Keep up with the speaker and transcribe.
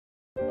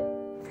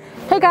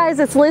Hey guys,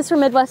 it's Liz from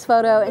Midwest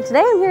Photo, and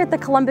today I'm here at the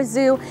Columbus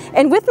Zoo,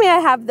 and with me I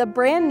have the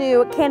brand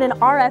new Canon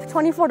RF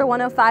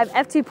 24-105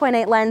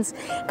 f2.8 lens.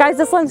 Guys,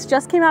 this lens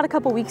just came out a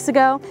couple weeks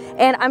ago,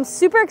 and I'm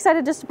super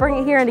excited just to bring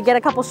it here and to get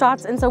a couple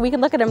shots, and so we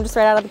can look at them just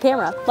right out of the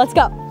camera. Let's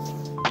go.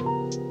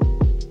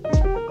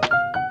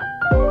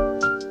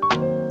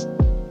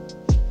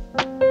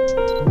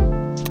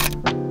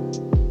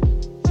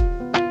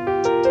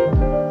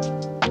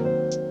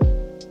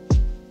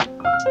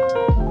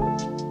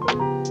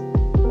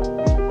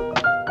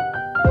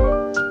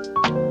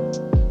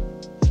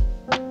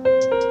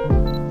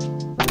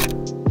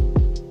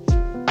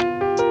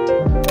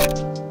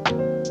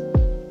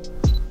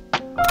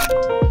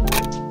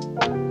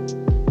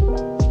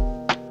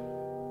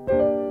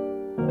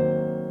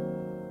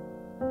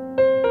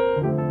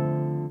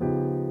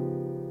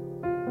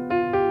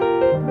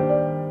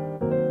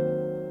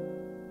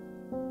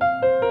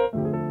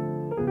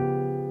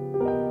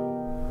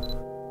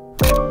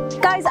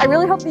 Guys, I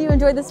really hope that you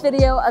enjoyed this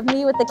video of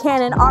me with the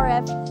Canon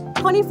RF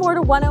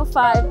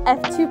 24-105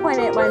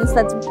 f2.8 lens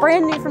that's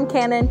brand new from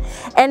Canon.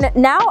 And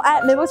now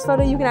at Midwest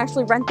Photo, you can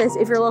actually rent this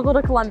if you're local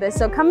to Columbus.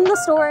 So come in the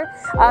store,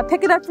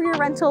 pick it up for your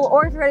rental,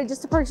 or if you're ready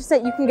just to purchase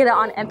it, you can get it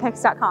on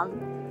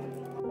mpex.com.